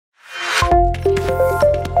Hi,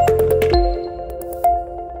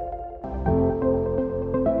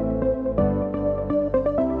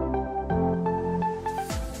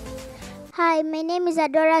 my name is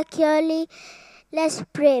Adora Kioli. Let's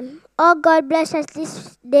pray. Oh God, bless us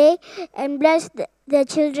this day and bless the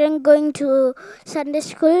children going to Sunday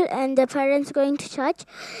school and the parents going to church,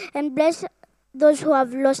 and bless those who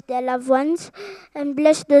have lost their loved ones, and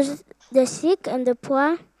bless those the sick and the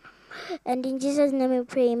poor. And in Jesus' name we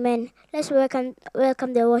pray, amen. Let's welcome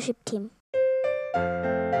the worship team.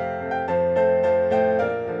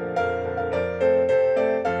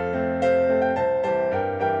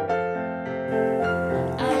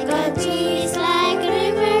 I've got peace like a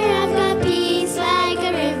river, I've got peace like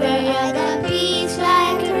a river, I've got peace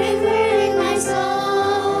like a river in my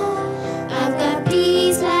soul. I've got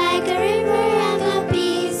peace like a river, I've got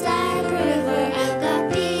peace like a river, I've got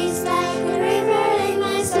peace like a river in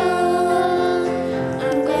my soul.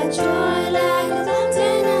 I've got joy like a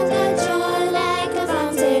fountain, I've got joy like a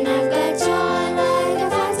fountain, I've got joy like a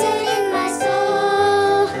fountain in my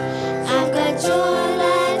soul. I've got joy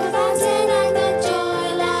like a fountain, I've got joy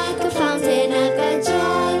like a fountain, I've got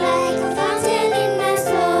joy like a fountain in my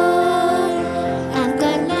soul. I've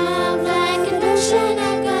got love like an ocean,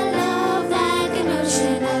 I've got love like an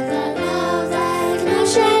ocean, I've got love like an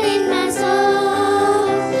ocean in my soul.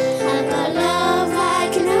 I've got love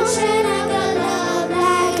like an ocean, I've got love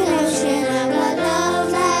like an ocean, I've got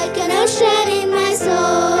love like an ocean in my soul.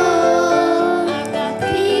 I've got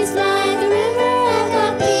peace like a river, I've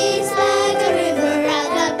got peace like a river,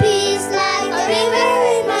 I've got peace like a river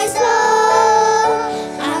in my soul.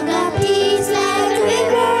 I've got peace like a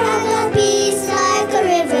river, I've got peace like a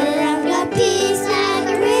river, I've got peace like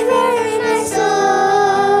a river in my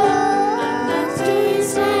soul. I've got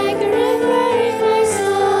peace like a river in my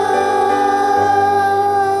soul.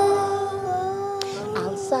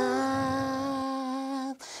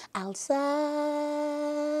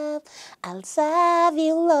 I'll serve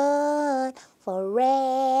you, Lord,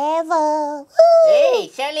 forever. Hey,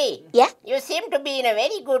 Shirley. Yeah? You seem to be in a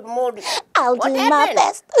very good mood. I'll What do happened? my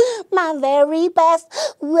best, my very best.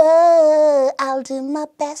 Whoa, I'll do my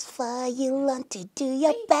best for you, Lord, to do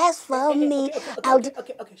your best for me.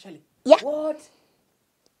 Okay, Shirley. Yeah? What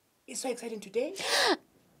is so exciting today?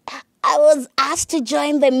 I was asked to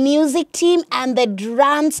join the music team and the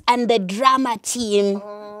drums and the drama team.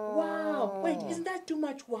 Wow. Wait, isn't that too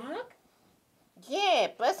much work? Yeah,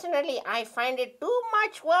 personally, I find it too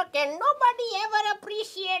much work and nobody ever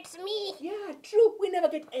appreciates me. Yeah, true. We never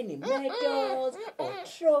get any medals or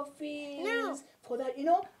trophies. No. For that,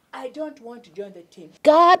 I don't want to join the team.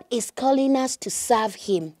 God is calling us to serve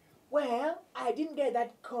Him. Well, I didn't get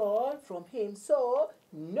that call from him, so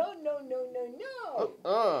no.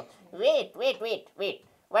 Wait.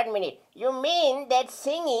 1 minute. You mean that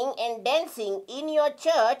singing and dancing in your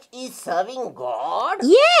church is serving God?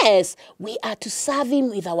 Yes, we are to serve Him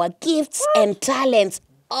with our gifts and talents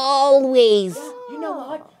always. You know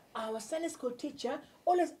what? Our Sunday school teacher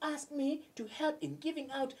always asked me to help in giving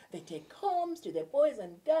out the take-homes to the boys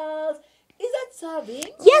and girls. Is that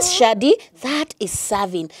serving? Yes, Shadi, that is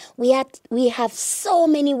serving. We have so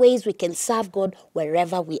many ways we can serve God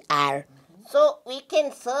wherever we are. So we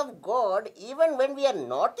can serve God even when we are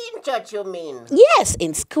not in church, you mean? Yes,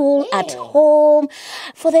 in school, at home,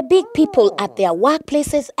 for the big people at their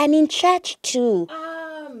workplaces and in church too.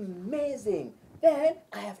 Amazing. Then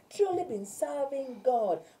I have truly been serving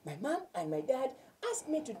God. My mom and my dad asked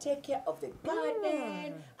me to take care of the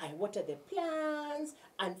garden. I water the plants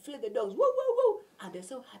and feed the dogs. Woo, woo, woo. And they're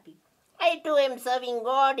so happy. I too am serving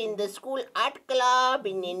God in the school art club,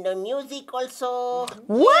 in the music also.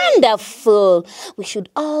 Wonderful! We should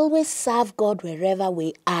always serve God wherever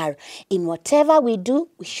we are. In whatever we do,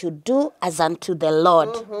 we should do as unto the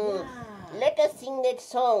Lord. Let us sing that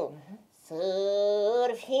song.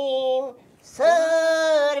 Serve Him,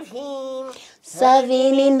 serve Him. Serve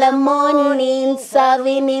Him in the morning, serve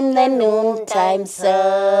Him in the noontime.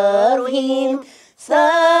 Serve Him,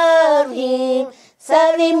 serve Him.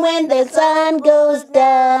 Serve Him when the sun goes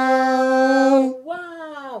down.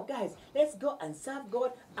 Wow, guys, let's go and serve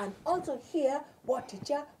God and also hear what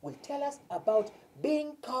teacher will tell us about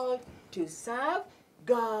being called to serve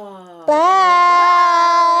God.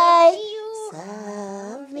 Bye.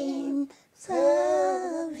 Serve Him,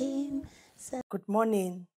 serve Him. Good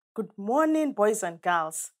morning. Good morning, boys and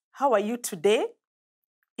girls. How are you today?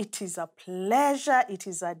 It is a pleasure, it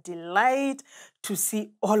is a delight to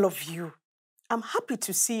see all of you. I'm happy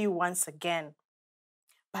to see you once again.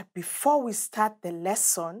 But before we start the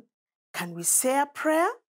lesson, can we say a prayer?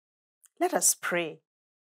 Let us pray.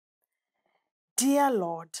 Dear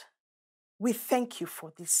Lord, we thank you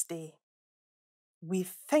for this day. we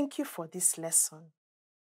thank you for this lesson.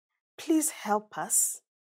 Please help us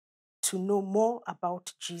to know more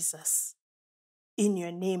about Jesus. In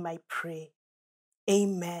your name I pray.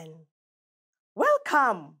 Amen.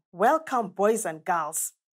 Welcome, welcome, boys and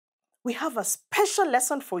girls. We have a special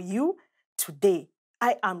lesson for you today.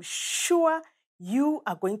 I am sure you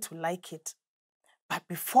are going to like it. But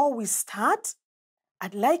before we start,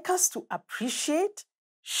 I'd like us to appreciate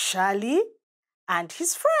Charlie and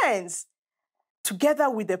his friends, together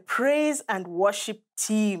with the praise and worship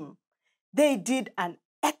team. They did an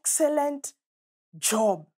excellent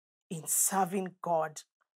job in serving God.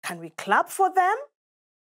 Can we clap for them?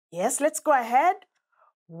 Yes, let's go ahead.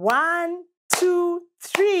 1, 2,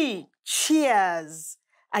 3. Cheers.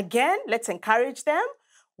 Again, let's encourage them.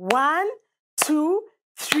 1, 2,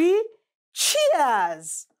 3.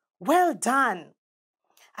 Cheers. Well done.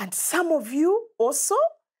 And some of you also,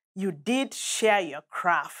 you did share your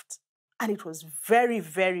craft. And it was very,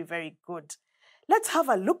 very, very good. Let's have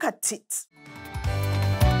a look at it.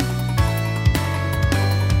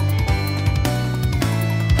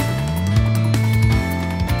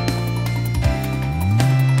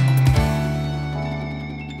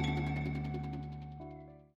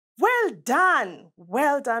 Well done,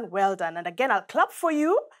 well done, well done. And again, I'll clap for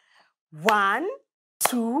you. 1,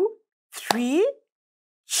 2, 3.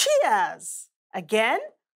 Cheers. Again,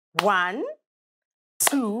 1,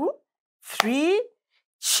 2, 3.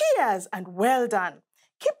 Cheers and well done.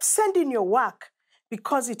 Keep sending your work,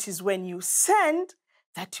 because it is when you send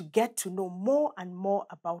that you get to know more and more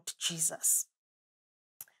about Jesus.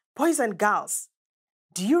 Boys and girls,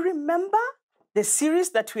 do you remember the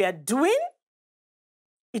series that we are doing?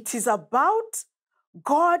 It is about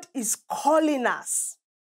God is calling us.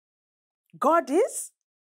 God is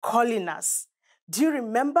calling us. Do you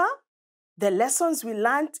remember the lessons we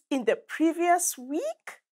learned in the previous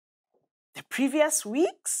week? The previous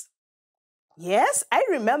weeks? Yes, I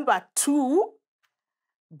remember 2.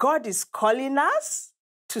 God is calling us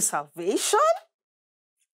to salvation.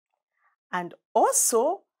 And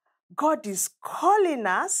also, God is calling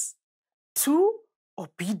us to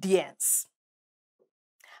obedience.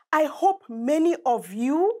 I hope many of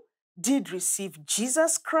you did receive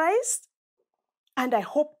Jesus Christ, and I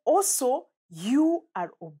hope also you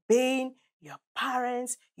are obeying your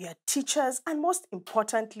parents, your teachers, and most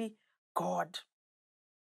importantly, God.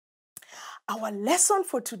 Our lesson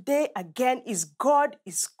for today again is God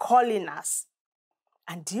is calling us.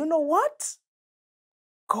 And do you know what?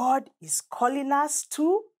 God is calling us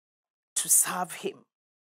to serve Him.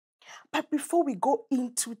 But before we go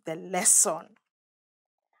into the lesson,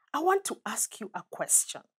 I want to ask you a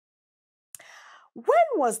question. When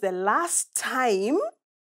was the last time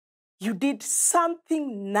you did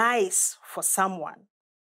something nice for someone?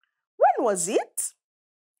 When was it?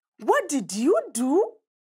 What did you do?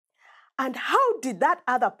 And how did that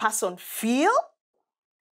other person feel?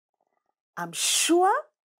 I'm sure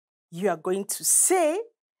you are going to say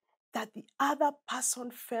that the other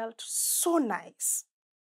person felt so nice.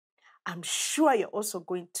 I'm sure you're also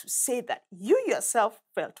going to say that you yourself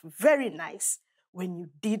felt very nice when you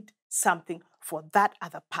did something for that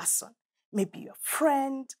other person. Maybe your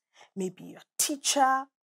friend, maybe your teacher,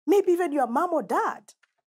 maybe even your mom or dad.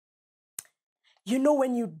 You know,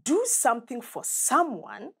 when you do something for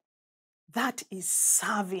someone, that is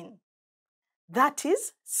serving. That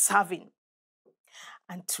is serving.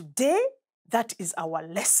 And today, that is our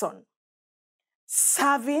lesson.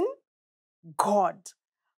 Serving God.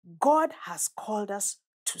 God has called us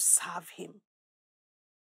to serve Him.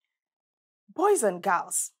 Boys and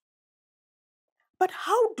girls, but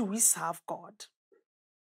how do we serve God?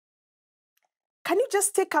 Can you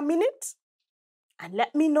just take a minute and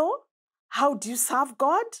let me know, how do you serve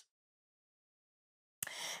God?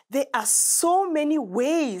 There are so many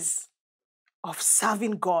ways of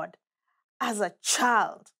serving God as a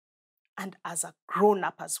child and as a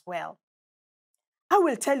grown-up as well. I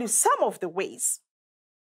will tell you some of the ways.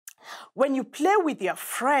 When you play with your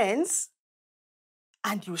friends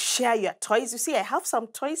and you share your toys, you see, I have some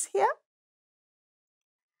toys here.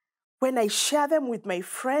 When I share them with my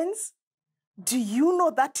friends, do you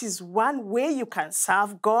know that is one way you can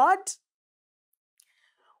serve God?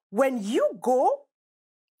 When you go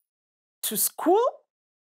to school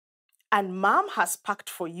and mom has packed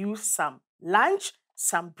for you some lunch,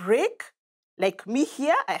 some break, like me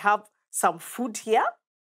here, I have some food here.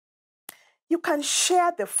 You can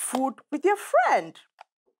share the food with your friend.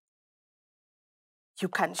 You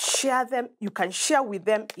can share with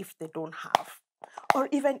them if they don't have, or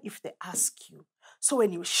even if they ask you. So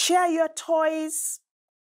when you share your toys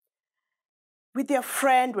with your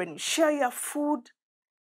friend, when you share your food,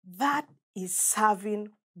 that is serving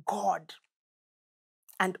God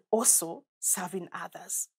and also serving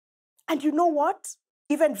others. And you know what?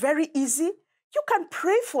 Even very easy, you can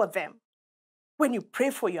pray for them. When you pray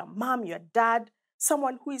for your mom, your dad,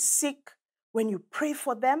 someone who is sick, when you pray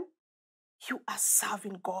for them, you are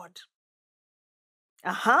serving God.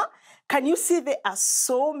 Can you see there are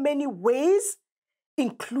so many ways,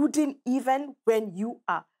 including even when you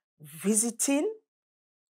are visiting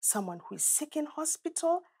someone who is sick in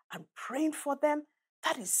hospital and praying for them?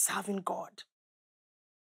 That is serving God.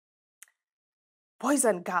 Boys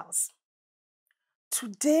and girls,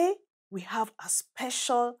 today we have a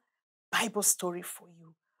special Bible story for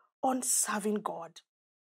you on serving God.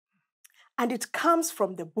 And it comes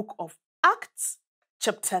from the book of Acts,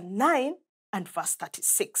 chapter 9 and verse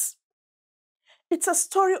 36. It's a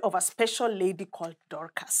story of a special lady called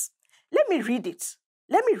Dorcas. Let me read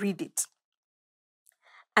it.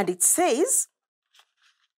 And it says,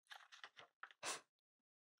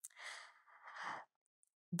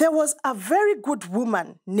 there was a very good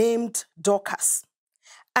woman named Dorcas,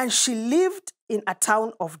 and she lived in a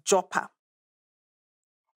town of Joppa.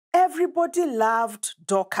 Everybody loved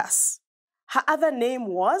Dorcas. Her other name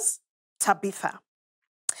was Tabitha.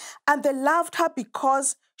 And they loved her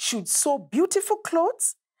because she would sew beautiful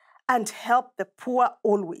clothes and help the poor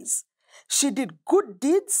always. She did good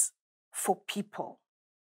deeds for people.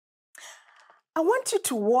 I want you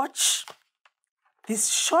to watch this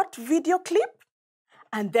short video clip,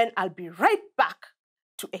 and then I'll be right back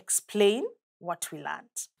to explain what we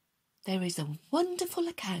learned. There is a wonderful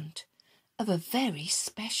account of a very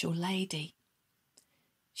special lady.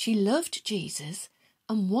 She loved Jesus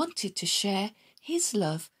and wanted to share his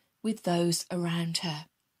love with those around her.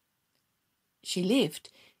 She lived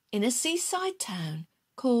in a seaside town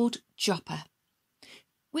called Joppa,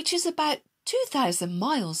 which is about 2,000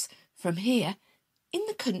 miles from here in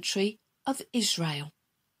the country of Israel.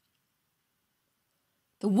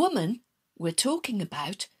 The woman we're talking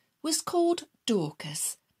about was called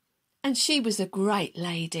Dorcas, and she was a great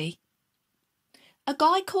lady. A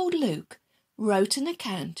guy called Luke wrote an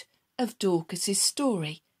account of Dorcas's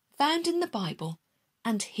story found in the Bible,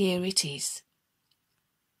 and here it is.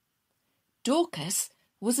 Dorcas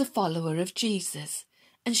was a follower of Jesus,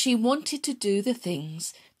 and she wanted to do the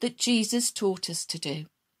things that Jesus taught us to do.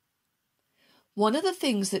 One of the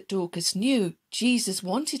things that Dorcas knew Jesus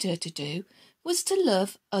wanted her to do was to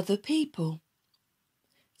love other people.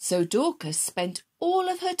 So Dorcas spent all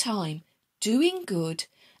of her time doing good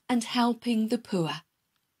and helping the poor.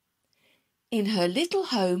 In her little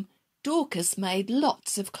home, Dorcas made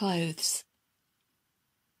lots of clothes.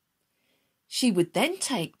 She would then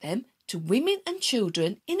take them to women and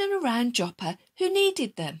children in and around Joppa who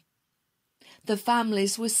needed them. The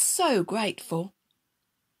families were so grateful.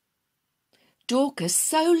 Dorcas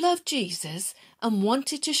so loved Jesus and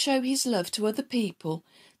wanted to show his love to other people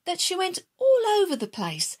that she went all over the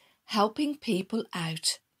place helping people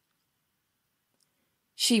out.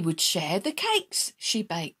 She would share the cakes she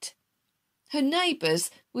baked. Her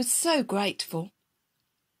neighbours were so grateful.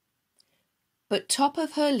 But top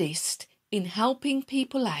of her list in helping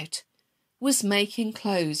people out was making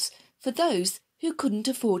clothes for those who couldn't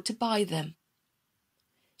afford to buy them.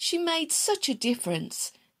 She made such a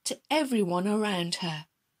difference to everyone around her.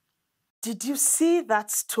 Did you see that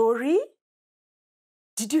story?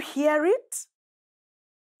 Did you hear it?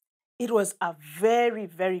 It was a very,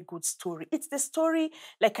 very good story. It's the story,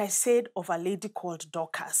 like I said, of a lady called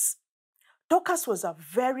Dorcas. Dorcas was a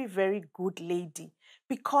very, very good lady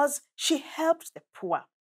because she helped the poor.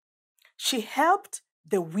 She helped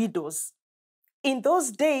the widows. In those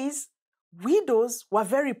days, widows were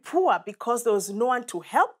very poor because there was no one to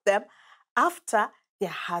help them after their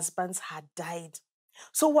husbands had died.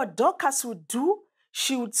 So what Dorcas would do,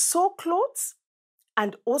 she would sew clothes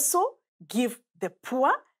and also give the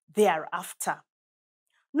poor thereafter.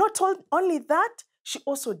 Not only that, she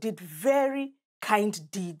also did very kind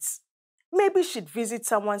deeds. Maybe she'd visit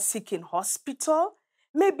someone sick in hospital.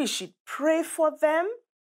 Maybe she'd pray for them.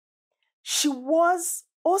 She was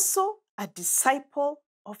also a disciple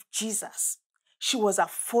of Jesus. She was a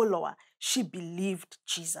follower. She believed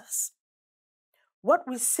Jesus. What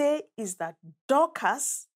we say is that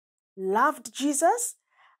Dorcas loved Jesus,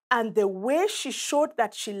 and the way she showed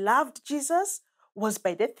that she loved Jesus was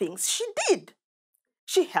by the things she did.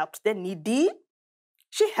 She helped the needy.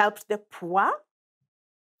 She helped the poor.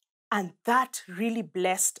 And that really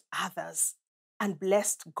blessed others and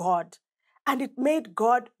blessed God. And it made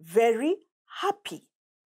God very happy.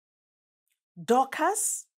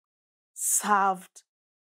 Dorcas served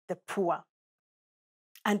the poor,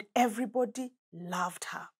 and everybody loved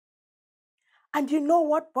her. And you know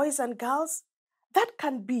what, boys and girls? That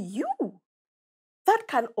can be you. That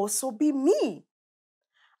can also be me.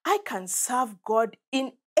 I can serve God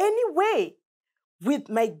in any way with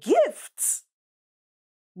my gifts.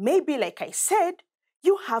 Maybe, like I said,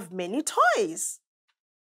 you have many toys.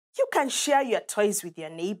 You can share your toys with your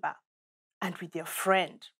neighbor and with your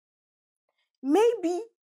friend. Maybe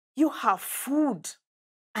you have food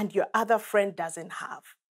and your other friend doesn't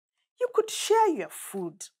have. You could share your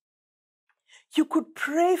food. You could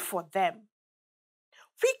pray for them.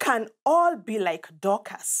 We can all be like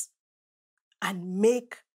Dorcas and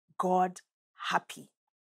make God happy.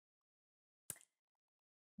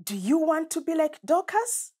 Do you want to be like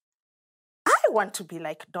Dorcas? I want to be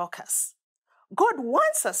like Dorcas. God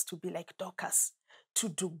wants us to be like Dorcas, to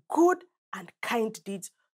do good and kind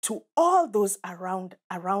deeds to all those around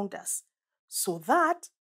us, so that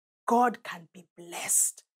God can be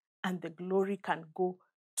blessed and the glory can go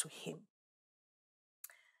to him.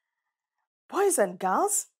 Boys and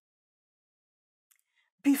girls,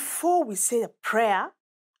 before we say a prayer,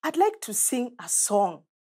 I'd like to sing a song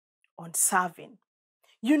on serving.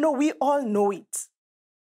 You know, we all know it.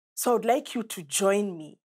 So I'd like you to join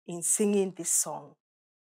me in singing this song.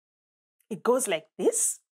 It goes like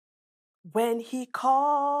this. When he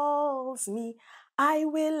calls me, I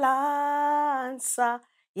will answer.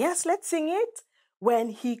 Yes, let's sing it. When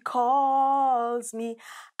he calls me,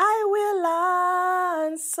 I will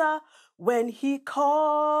answer. When he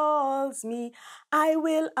calls me, I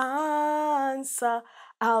will answer.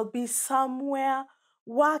 I'll be somewhere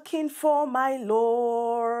working for my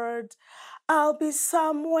Lord. I'll be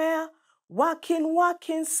somewhere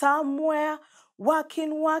working somewhere,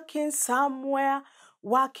 working somewhere,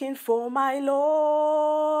 working for my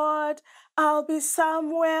Lord. I'll be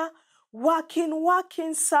somewhere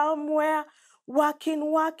working somewhere,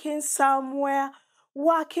 working somewhere,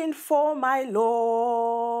 working for my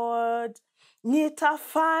Lord.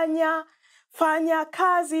 Nitafanya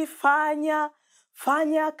kazi, fanya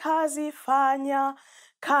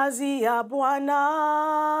kazi ya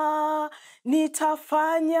Bwana.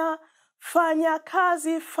 Nitafanya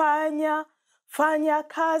kazi, fanya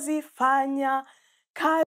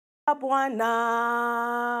kazi ya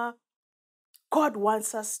Bwana. God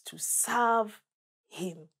wants us to serve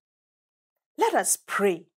him. Let us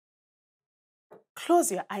pray.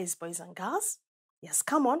 Close your eyes, boys and girls. Yes,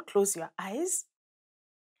 come on, close your eyes.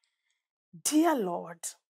 Dear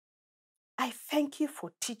Lord, I thank you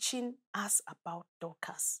for teaching us about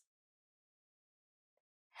Dorcas.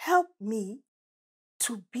 Help me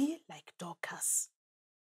to be like Dorcas.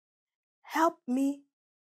 Help me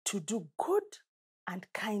to do good and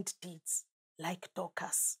kind deeds like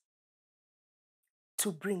Dorcas,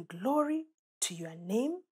 to bring glory to your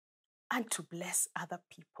name and to bless other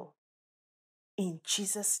people. In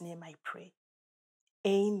Jesus' name I pray.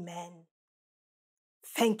 Amen.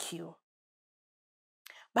 Thank you.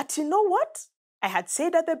 But you know what? I had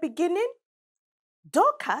said at the beginning,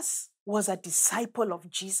 Dorcas was a disciple of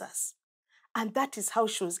Jesus, and that is how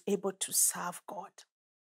she was able to serve God.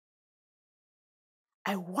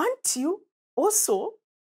 I want you also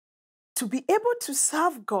to be able to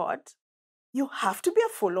serve God. You have to be a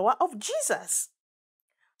follower of Jesus.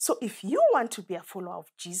 So if you want to be a follower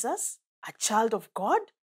of Jesus, a child of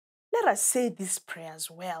God, let us say this prayer as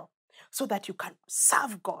well, so that you can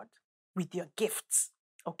serve God with your gifts.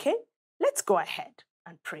 Okay? Let's go ahead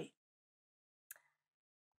and pray.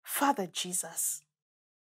 Father Jesus,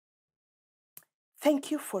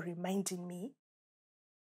 thank you for reminding me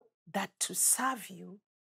that to serve you,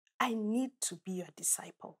 I need to be your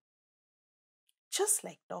disciple, just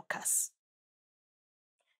like Dorcas.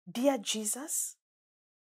 Dear Jesus,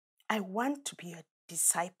 I want to be your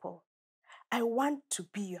disciple. I want to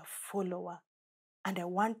be your follower, and I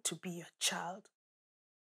want to be your child.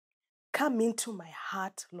 Come into my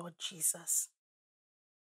heart, Lord Jesus.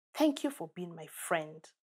 Thank you for being my friend.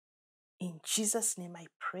 In Jesus' name I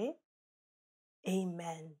pray.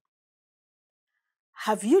 Amen.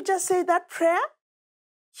 Have you just said that prayer?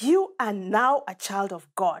 You are now a child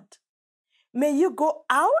of God. May you go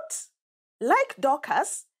out like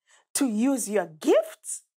Dorcas to use your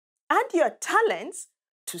gifts and your talents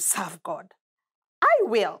to serve God. I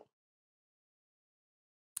will.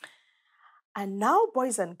 And now,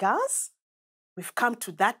 boys and girls, we've come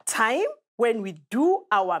to that time when we do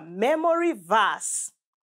our memory verse.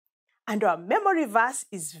 And our memory verse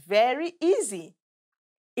is very easy.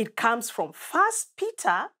 It comes from 1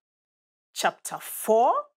 Peter chapter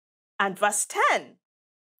 4 and verse 10.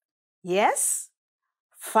 Yes,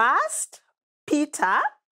 1 Peter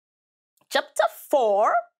chapter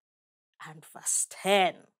 4 and verse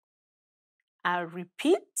 10. I'll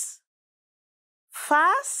repeat.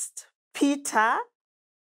 1 Peter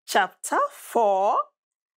chapter 4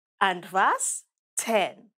 and verse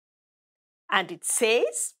 10. And it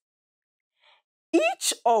says,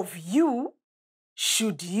 each of you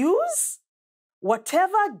should use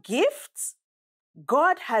whatever gifts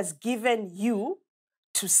God has given you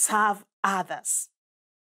to serve others.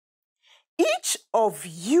 Each of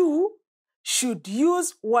you should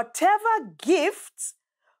use whatever gifts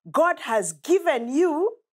God has given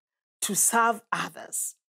you to serve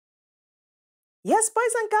others. Yes,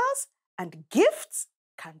 boys and girls, and gifts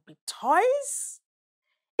can be toys,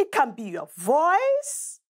 it can be your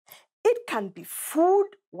voice, it can be food,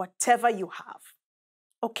 whatever you have.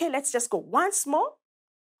 Okay, let's just go once more.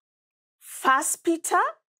 1 Peter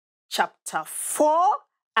chapter 4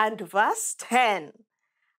 and verse 10.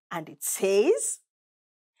 And it says,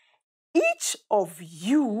 each of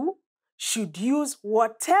you should use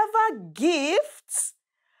whatever gifts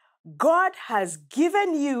God has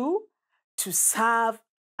given you to serve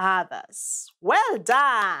others. Well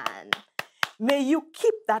done. May you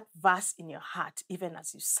keep that verse in your heart even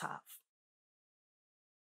as you serve.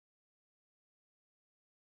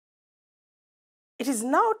 It is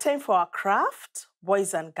now time for our craft,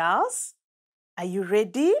 boys and girls. Are you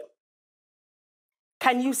ready?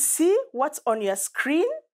 Can you see what's on your screen?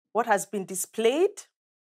 What has been displayed?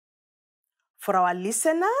 For our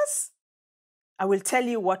listeners, I will tell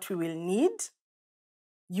you what we will need.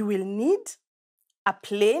 You will need a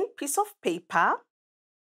plain piece of paper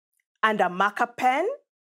and a marker pen,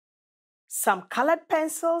 some colored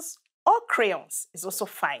pencils or crayons is also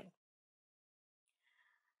fine.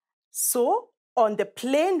 So, on the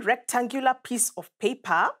plain rectangular piece of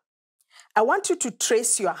paper, I want you to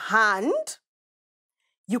trace your hand.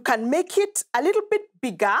 You can make it a little bit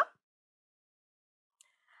bigger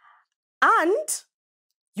and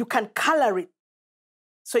you can color it.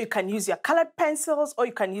 So you can use your colored pencils or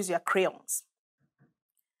you can use your crayons.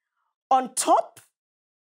 On top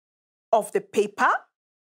of the paper,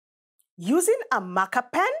 using a marker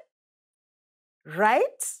pen,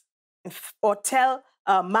 write or tell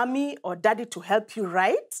mommy or daddy to help you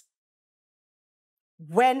write.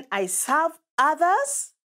 When I serve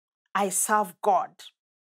others, I serve God.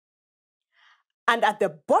 And at the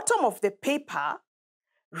bottom of the paper,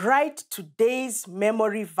 write today's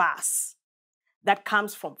memory verse that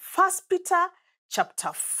comes from 1 Peter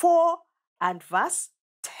chapter 4 and verse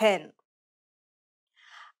 10.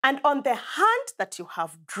 And on the hand that you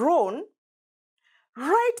have drawn,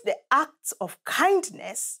 write the acts of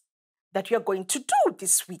kindness that you're going to do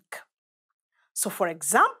this week. So for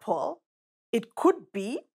example, it could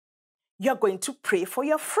be you're going to pray for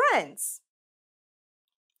your friends.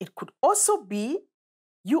 It could also be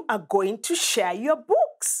you are going to share your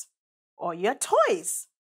books or your toys.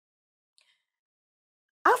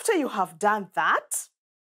 After you have done that,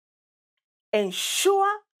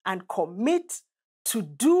 ensure and commit to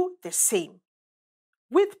do the same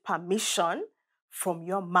with permission from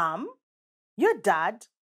your mom, your dad,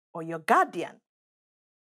 or your guardian.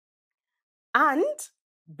 And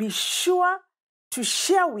be sure to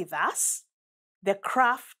share with us the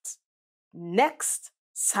craft next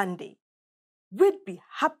Sunday. We'd be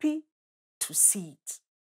happy to see it.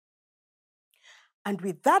 And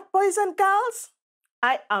with that, boys and girls,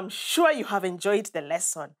 I am sure you have enjoyed the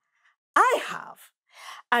lesson. I have.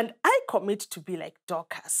 And I commit to be like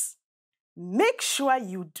Dorcas. Make sure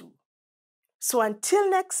you do. So until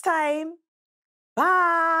next time,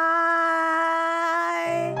 bye.